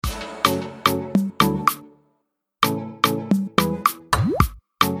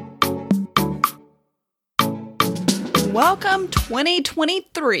Welcome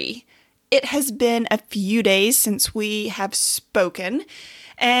 2023. It has been a few days since we have spoken,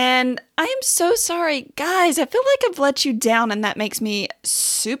 and I am so sorry. Guys, I feel like I've let you down, and that makes me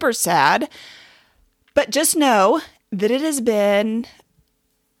super sad. But just know that it has been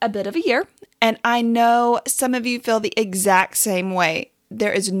a bit of a year, and I know some of you feel the exact same way.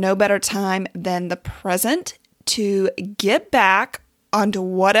 There is no better time than the present to get back onto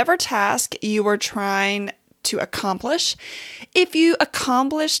whatever task you were trying to accomplish. If you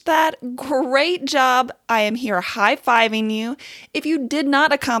accomplished that, great job. I am here high-fiving you. If you did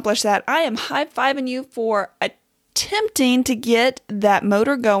not accomplish that, I am high-fiving you for attempting to get that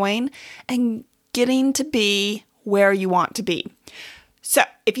motor going and getting to be where you want to be. So,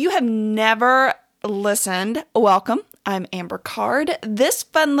 if you have never listened, welcome. I'm Amber Card. This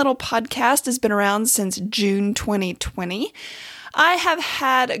fun little podcast has been around since June 2020. I have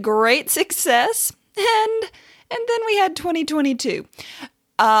had great success, and then we had 2022.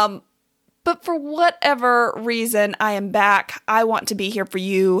 But for whatever reason, I am back. I want to be here for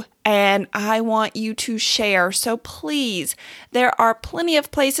you, and I want you to share. So please, there are plenty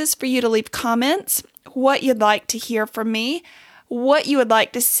of places for you to leave comments, what you'd like to hear from me, what you would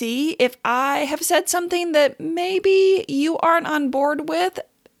like to see. If I have said something that maybe you aren't on board with,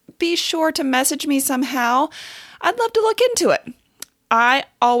 be sure to message me somehow. I'd love to look into it. I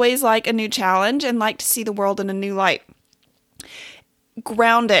always like a new challenge and like to see the world in a new light.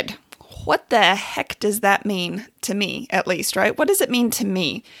 Grounded. What the heck does that mean to me, at least, right? What does it mean to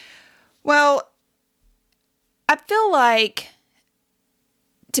me? Well, I feel like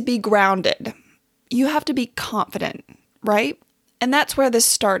to be grounded, you have to be confident, right? And that's where this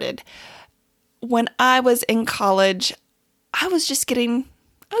started. When I was in college, I was just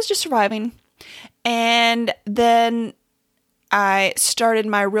surviving. And then I started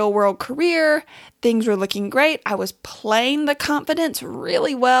my real world career. Things were looking great. I was playing the confidence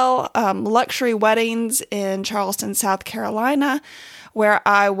really well. Luxury weddings in Charleston, South Carolina, where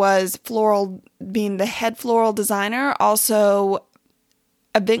I was being the head floral designer, also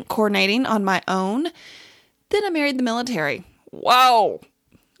event coordinating on my own. Then I married the military. Wow.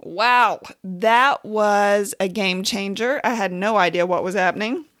 That was a game changer. I had no idea what was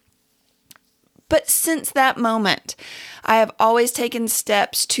happening. But since that moment, I have always taken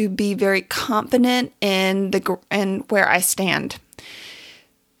steps to be very confident in where I stand.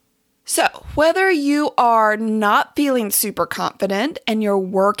 So, whether you are not feeling super confident and you're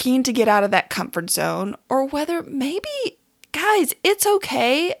working to get out of that comfort zone, or whether maybe, guys, it's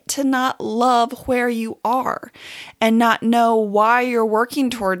okay to not love where you are and not know why you're working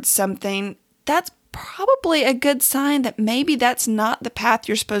towards something, that's probably a good sign that maybe that's not the path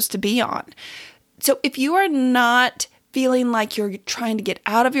you're supposed to be on. So if you are not feeling like you're trying to get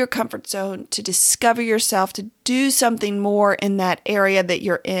out of your comfort zone, to discover yourself, to do something more in that area that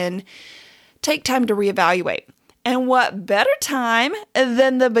you're in, take time to reevaluate. And what better time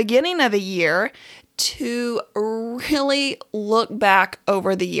than the beginning of the year to really look back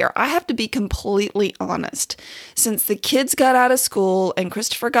over the year. I have to be completely honest. Since the kids got out of school and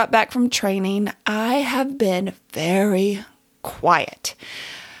Christopher got back from training, I have been very quiet.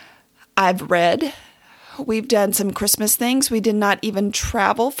 I've read. We've done some Christmas things. We did not even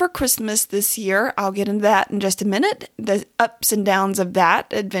travel for Christmas this year. I'll get into that in just a minute, the ups and downs of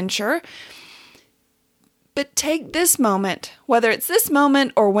that adventure. But take this moment, whether it's this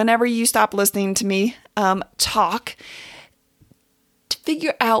moment or whenever you stop listening to me talk, to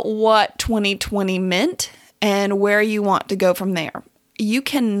figure out what 2020 meant and where you want to go from there. You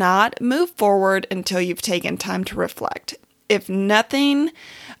cannot move forward until you've taken time to reflect. If nothing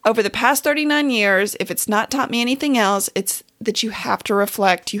over the past 39 years, if it's not taught me anything else, it's that you have to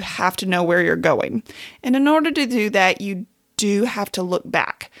reflect. You have to know where you're going. And in order to do that, you do have to look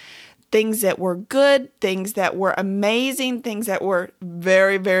back. Things that were good, things that were amazing, things that were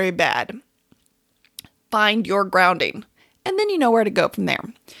very, very bad. Find your grounding. And then you know where to go from there.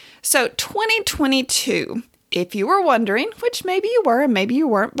 So 2022, if you were wondering, which maybe you were and maybe you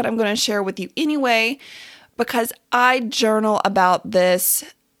weren't, but I'm going to share with you anyway, because I journal about this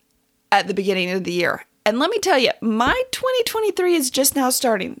at the beginning of the year. And let me tell you, my 2023 is just now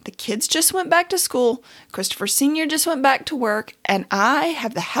starting. The kids just went back to school. Christopher Sr. just went back to work. And I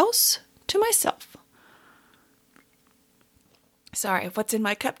have the house to myself. Sorry, what's in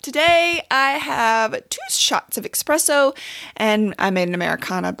my cup today? I have 2 shots of espresso. And I made an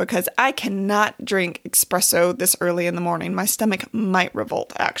Americana because I cannot drink espresso this early in the morning. My stomach might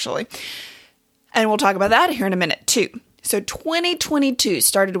revolt, actually. And we'll talk about that here in a minute, too. So 2022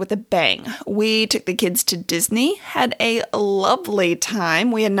 started with a bang. We took the kids to Disney, had a lovely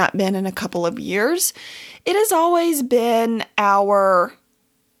time. We had not been in a couple of years. It has always been our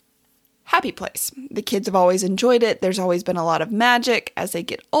happy place. The kids have always enjoyed it. There's always been a lot of magic. As they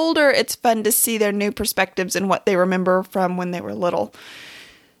get older, it's fun to see their new perspectives and what they remember from when they were little.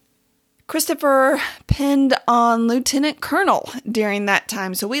 Christopher pinned on Lieutenant Colonel during that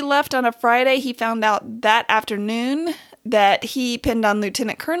time. So we left on a Friday. He found out that afternoon that he pinned on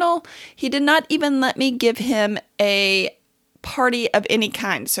Lieutenant Colonel. He did not even let me give him a party of any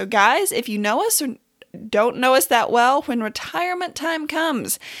kind. So guys, if you know us or don't know us that well, when retirement time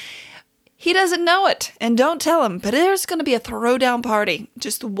comes, he doesn't know it, and don't tell him, but there's going to be a throwdown party.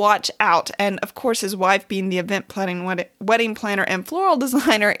 Just watch out. And of course, his wife being the event planning, wedding planner, and floral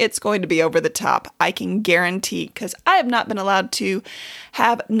designer, it's going to be over the top. I can guarantee, because I have not been allowed to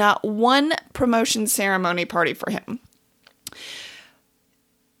have not one promotion ceremony party for him.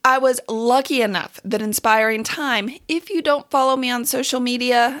 I was lucky enough that Inspiring Time, if you don't follow me on social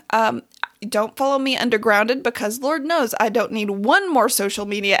media, don't follow me undergrounded, because Lord knows I don't need one more social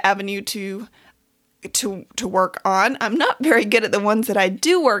media avenue to work on. I'm not very good at the ones that I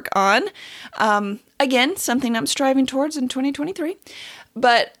do work on. Again, something I'm striving towards in 2023.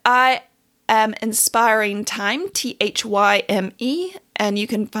 But I am Inspiring Time, THYME, and you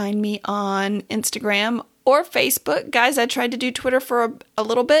can find me on Instagram or Facebook. Guys, I tried to do Twitter for a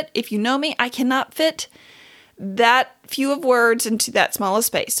little bit. If you know me, I cannot fit that few of words into that small a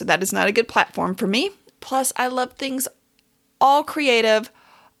space. So that is not a good platform for me. Plus, I love things all creative,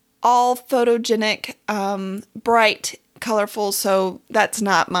 all photogenic, bright, colorful. So that's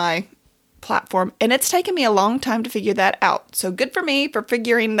not my platform. And it's taken me a long time to figure that out. So good for me for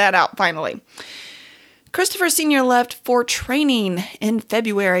figuring that out finally. Christopher Sr. left for training in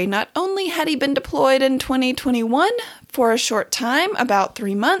February. Not only had he been deployed in 2021 for a short time, about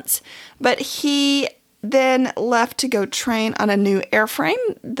 3 months, but he then left to go train on a new airframe,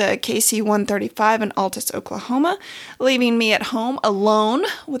 the KC-135 in Altus, Oklahoma, leaving me at home alone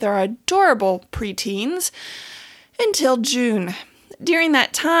with our adorable preteens until June. During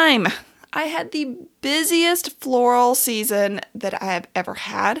that time, I had the busiest floral season that I have ever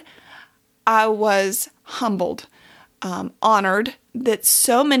had. I was humbled, honored that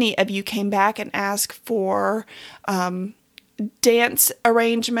so many of you came back and asked for dance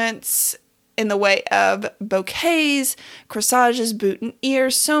arrangements in the way of bouquets, corsages,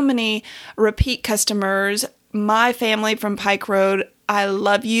 boutonnieres, so many repeat customers. My family from Pike Road, I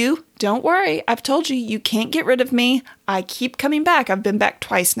love you. Don't worry. I've told you, you can't get rid of me. I keep coming back. I've been back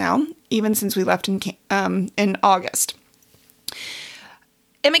twice now, even since we left in August.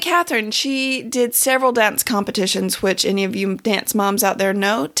 Emma Catherine, she did several dance competitions, which any of you dance moms out there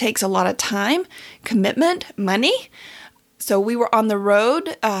know takes a lot of time, commitment, money. So we were on the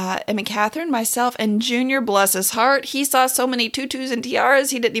road, Emma Catherine, myself, and Junior, bless his heart. He saw so many tutus and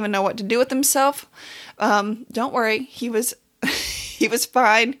tiaras, he didn't even know what to do with himself. Don't worry, he was he was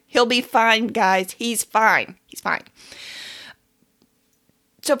fine. He'll be fine, guys. He's fine. He's fine.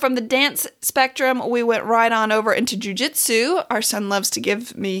 So from the dance spectrum, we went right on over into jiu-jitsu. Our son loves to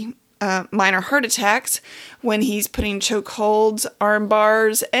give me minor heart attacks when he's putting choke holds, arm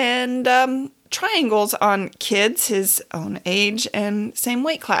bars, and triangles on kids his own age and same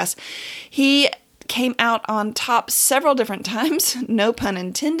weight class. He came out on top several different times, no pun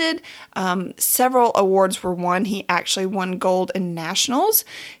intended. Several awards were won. He actually won gold in nationals.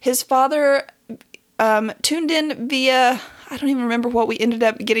 His father tuned in via, I don't even remember what we ended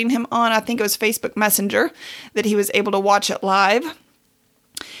up getting him on. I think it was Facebook Messenger that he was able to watch it live.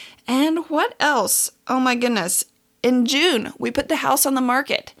 And what else? Oh my goodness. In June, we put the house on the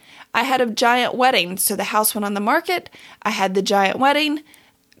market. I had a giant wedding, so the house went on the market. I had the giant wedding.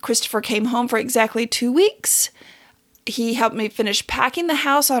 Christopher came home for exactly 2 weeks. He helped me finish packing the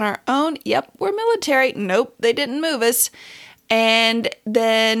house on our own. Yep, we're military. Nope, they didn't move us. And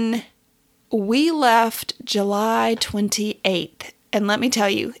then we left July 28th. And let me tell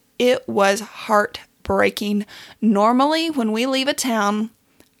you, it was heartbreaking. Normally, when we leave a town,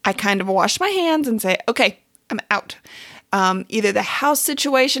 I kind of wash my hands and say, okay, I'm out. Either the house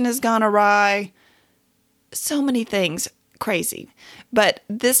situation has gone awry, so many things, crazy. But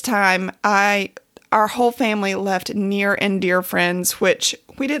this time, our whole family left near and dear friends, which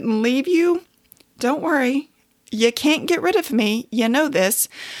we didn't leave you. Don't worry. You can't get rid of me. You know this.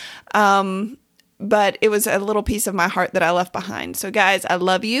 But it was a little piece of my heart that I left behind. So guys, I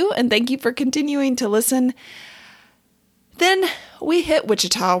love you and thank you for continuing to listen. Then we hit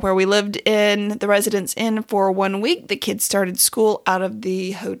Wichita, where we lived in the Residence Inn for 1 week. The kids started school out of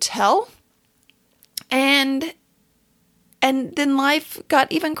the hotel. And And then life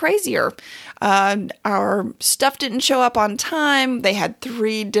got even crazier. Our stuff didn't show up on time. They had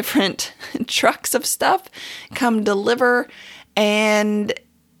 3 different trucks of stuff come deliver. And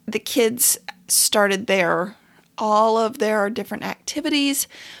the kids started all of their different activities.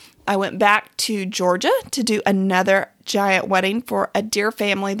 I went back to Georgia to do another giant wedding for a dear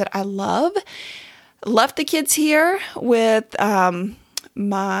family that I love. Left the kids here with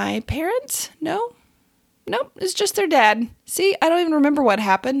my parents. Nope, it's just their dad. See, I don't even remember what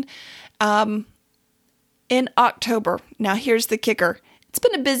happened. In October. Now, here's the kicker. It's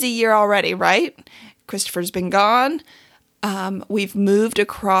been a busy year already, right? Christopher's been gone. We've moved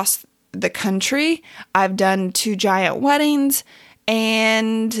across the country. I've done 2 giant weddings,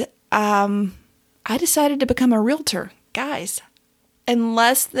 and I decided to become a realtor. Guys, it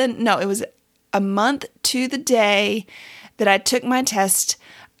was a month to the day that I took my test,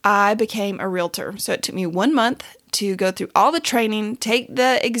 I became a realtor. So it took me 1 month to go through all the training, take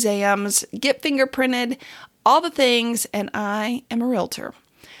the exams, get fingerprinted, all the things, and I am a realtor.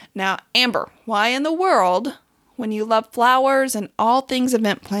 Now, Amber, why in the world, when you love flowers and all things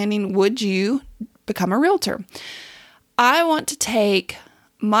event planning, would you become a realtor? I want to take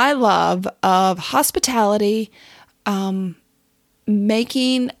my love of hospitality,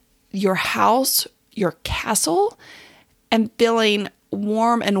 making your house your castle, and feeling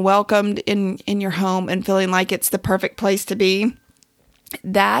warm and welcomed in your home and feeling like it's the perfect place to be.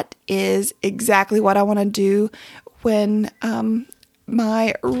 That is exactly what I want to do when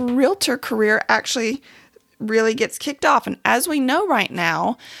my realtor career actually really gets kicked off. And as we know right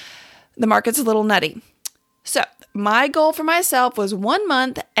now, the market's a little nutty. So my goal for myself was 1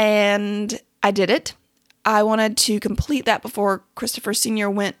 month, and I did it. I wanted to complete that before Christopher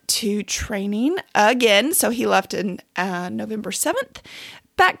Sr. went to training again. So he left in November 7th,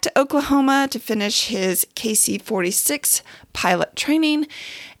 back to Oklahoma to finish his KC-46 pilot training.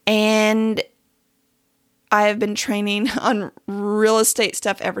 And I have been training on real estate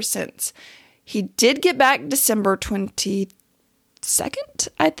stuff ever since. He did get back December 22nd,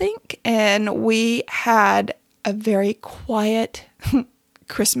 I think. And we had a very quiet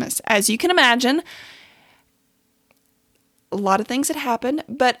Christmas. As you can imagine, a lot of things had happened,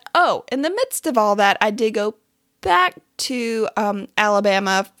 but in the midst of all that, I did go back to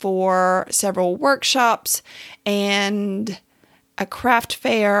Alabama for several workshops and a craft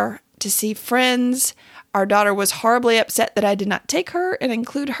fair to see friends. Our daughter was horribly upset that I did not take her and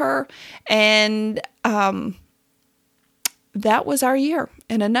include her, and that was our year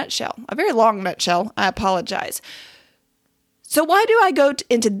in a nutshell. A very long nutshell. I apologize. So why do I go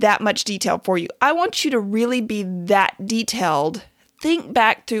into that much detail for you? I want you to really be that detailed. Think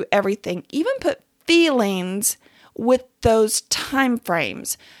back through everything. Even put feelings with those time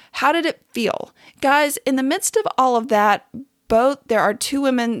frames. How did it feel? Guys, in the midst of all of that, there are 2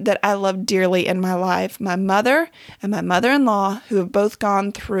 women that I love dearly in my life. My mother and my mother-in-law, who have both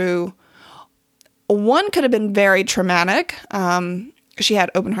gone through, one could have been very traumatic. She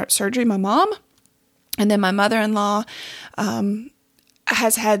had open heart surgery, my mom. And then my mother-in-law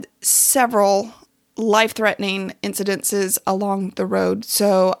has had several life-threatening incidences along the road.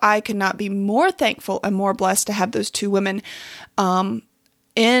 So I could not be more thankful and more blessed to have those 2 women on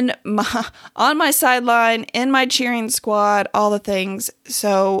my sideline, in my cheering squad, all the things.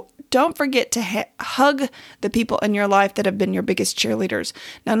 So don't forget to hug the people in your life that have been your biggest cheerleaders.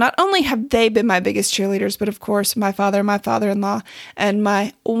 Now, not only have they been my biggest cheerleaders, but of course, my father, my father-in-law, and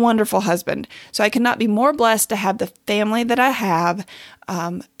my wonderful husband. So I cannot be more blessed to have the family that I have,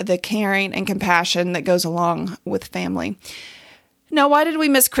 the caring and compassion that goes along with family. Now, why did we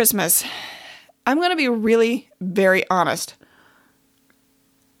miss Christmas? I'm going to be really very honest.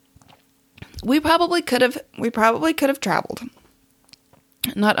 We probably could have traveled.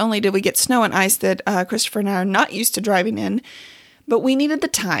 Not only did we get snow and ice that Christopher and I are not used to driving in, but we needed the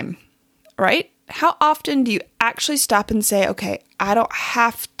time, right? How often do you actually stop and say, okay, I don't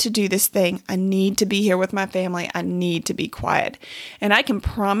have to do this thing. I need to be here with my family. I need to be quiet. And I can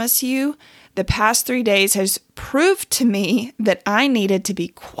promise you the past 3 days has proved to me that I needed to be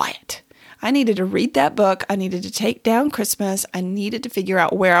quiet. I needed to read that book. I needed to take down Christmas. I needed to figure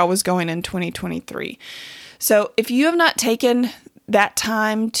out where I was going in 2023. So if you have not taken that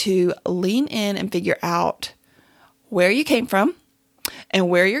time to lean in and figure out where you came from and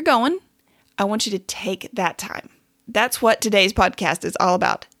where you're going, I want you to take that time. That's what today's podcast is all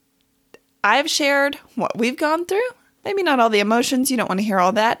about. I've shared what we've gone through. Maybe not all the emotions. You don't want to hear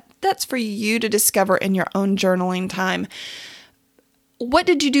all that. That's for you to discover in your own journaling time. What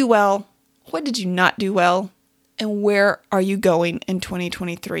did you do well? What did you not do well? and where are you going in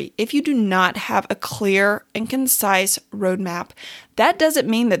 2023? If you do not have a clear and concise roadmap, that doesn't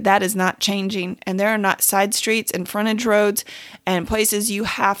mean that that is not changing and there are not side streets and frontage roads and places you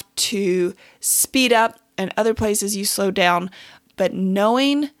have to speed up and other places you slow down. But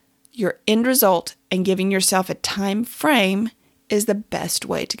knowing your end result and giving yourself a time frame is the best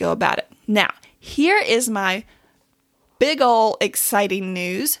way to go about it. Now, here is my big ol' exciting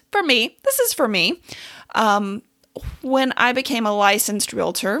news for me. This is for me. When I became a licensed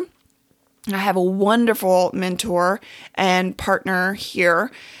realtor, I have a wonderful mentor and partner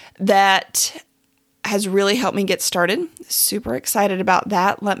here that has really helped me get started. Super excited about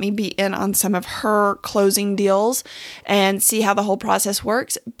that. Let me be in on some of her closing deals and see how the whole process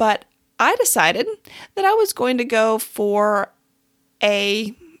works. But I decided that I was going to go for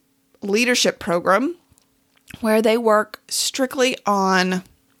a leadership program where they work strictly on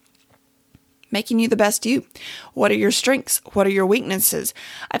making you the best you. What are your strengths? What are your weaknesses?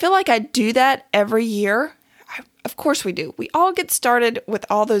 I feel like I do that every year. Of course we do. We all get started with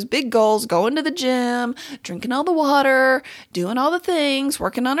all those big goals, going to the gym, drinking all the water, doing all the things,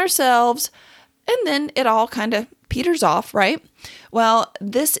 working on ourselves, and then it all kind of peters off, right? Well,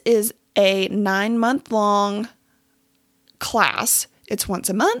 this is a 9-month-long class. It's once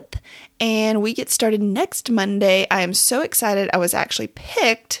a month, and we get started next Monday. I am so excited. I was actually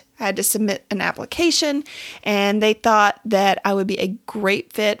picked. I had to submit an application, and they thought that I would be a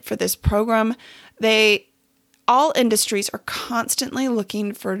great fit for this program. All industries are constantly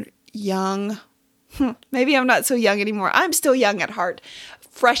looking for young, maybe I'm not so young anymore. I'm still young at heart.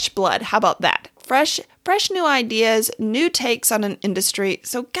 Fresh blood. How about that? Fresh new ideas, new takes on an industry.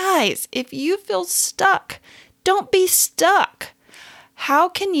 So guys, if you feel stuck, don't be stuck. How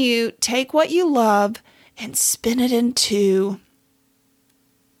can you take what you love and spin it into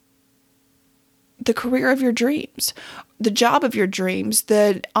the career of your dreams, the job of your dreams,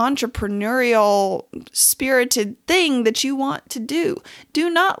 the entrepreneurial spirited thing that you want to do? Do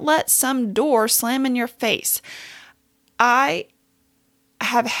not let some door slam in your face. I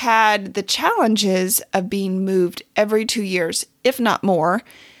have had the challenges of being moved every 2 years, if not more,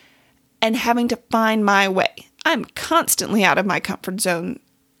 and having to find my way. I'm constantly out of my comfort zone.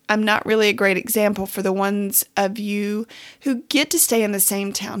 I'm not really a great example for the ones of you who get to stay in the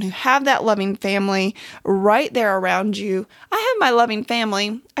same town, who have that loving family right there around you. I have my loving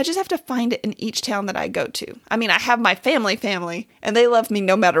family. I just have to find it in each town that I go to. I mean, I have my family, and they love me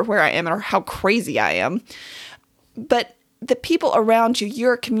no matter where I am or how crazy I am. But the people around you,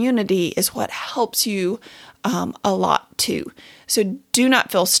 your community, is what helps you a lot too. So do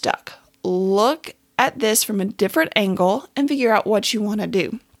not feel stuck. Look at this from a different angle and figure out what you want to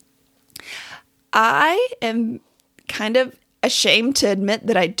do. I am kind of ashamed to admit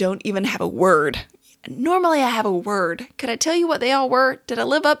that I don't even have a word. Normally I have a word. Could I tell you what they all were? Did I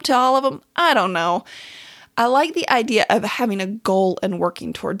live up to all of them? I don't know. I like the idea of having a goal and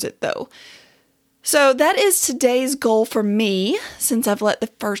working towards it though. So that is today's goal for me, since I've let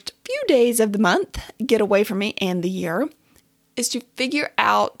the first few days of the month get away from me and the year, is to figure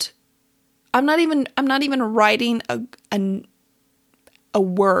out. I'm not even writing a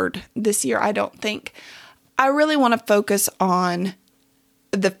word this year, I don't think. I really want to focus on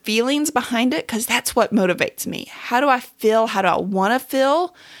the feelings behind it, because that's what motivates me. How do I feel? How do I want to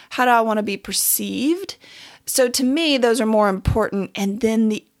feel? How do I want to be perceived? So to me, those are more important. And then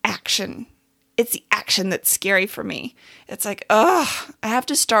the action. It's the action that's scary for me. It's like, I have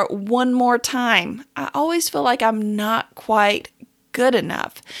to start one more time. I always feel like I'm not quite good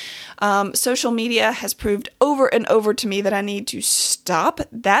enough. Social media has proved over and over to me that I need to stop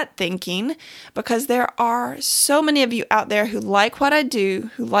that thinking, because there are so many of you out there who like what I do,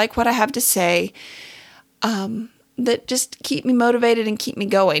 who like what I have to say, that just keep me motivated and keep me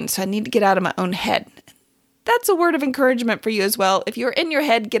going. So I need to get out of my own head. That's a word of encouragement for you as well. If you're in your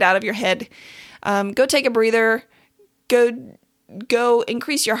head, get out of your head. Go take a breather. Go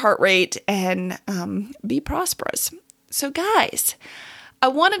increase your heart rate and be prosperous. So guys, I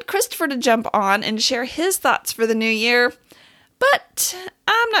wanted Christopher to jump on and share his thoughts for the new year, but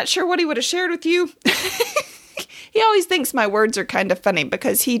I'm not sure what he would have shared with you. He always thinks my words are kind of funny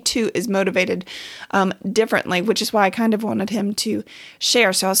because he too is motivated differently, which is why I kind of wanted him to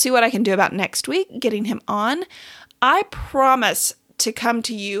share. So I'll see what I can do about next week, getting him on. I promise to come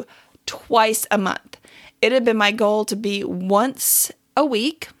to you twice a month. It had been my goal to be once a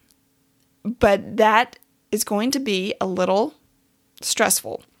week, but that is going to be a little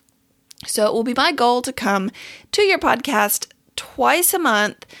stressful. So it will be my goal to come to your podcast twice a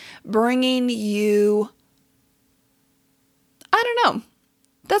month, bringing you, I don't know.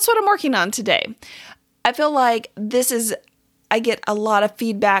 That's what I'm working on today. I feel like I get a lot of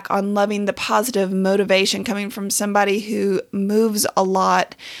feedback on loving the positive motivation coming from somebody who moves a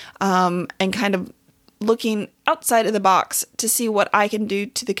lot, and kind of looking outside of the box to see what I can do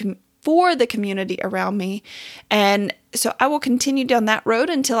for the community around me. And so I will continue down that road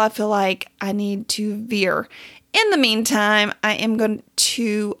until I feel like I need to veer. In the meantime, I am going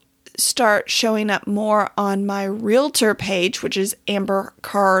to start showing up more on my realtor page, which is Amber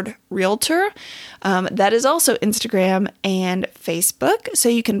Card Realtor. That is also Instagram and Facebook, so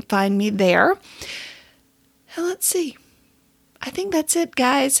you can find me there. And let's see. I think that's it,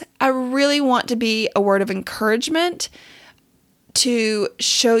 guys. I really want to be a word of encouragement to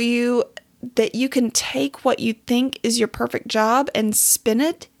show you that you can take what you think is your perfect job and spin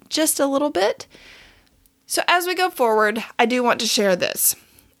it just a little bit. So as we go forward, I do want to share this.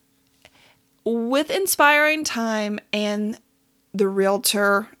 With Inspiring Time and the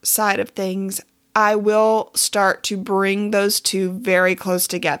realtor side of things, I will start to bring those two very close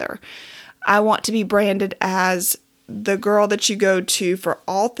together. I want to be branded as the girl that you go to for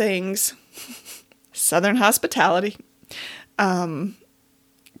all things Southern hospitality,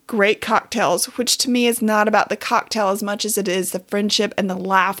 great cocktails, which to me is not about the cocktail as much as it is the friendship and the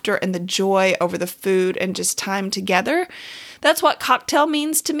laughter and the joy over the food and just time together. That's what cocktail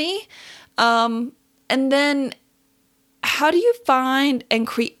means to me. And then how do you find and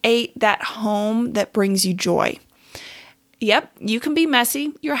create that home that brings you joy? Yep, you can be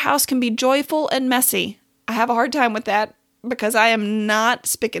messy. Your house can be joyful and messy. I have a hard time with that because I am not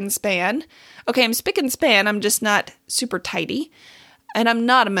spick and span. Okay, I'm spick and span. I'm just not super tidy. And I'm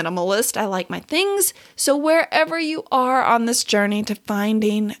not a minimalist. I like my things. So wherever you are on this journey to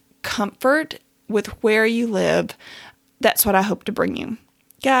finding comfort with where you live, that's what I hope to bring you.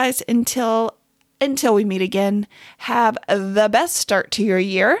 Guys, until we meet again, have the best start to your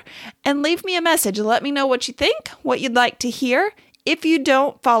year and leave me a message. Let me know what you think, what you'd like to hear. If you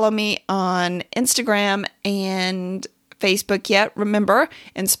don't follow me on Instagram and Facebook yet, remember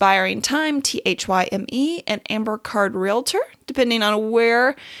Inspiring Time, THYME, and Amber Card Realtor, depending on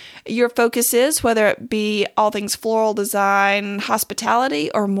where your focus is, whether it be all things floral design, hospitality,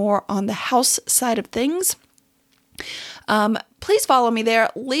 or more on the house side of things. Please follow me there,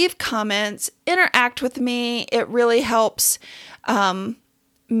 leave comments, interact with me. It really helps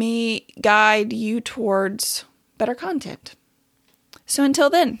me guide you towards better content. So until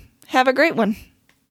then, have a great one.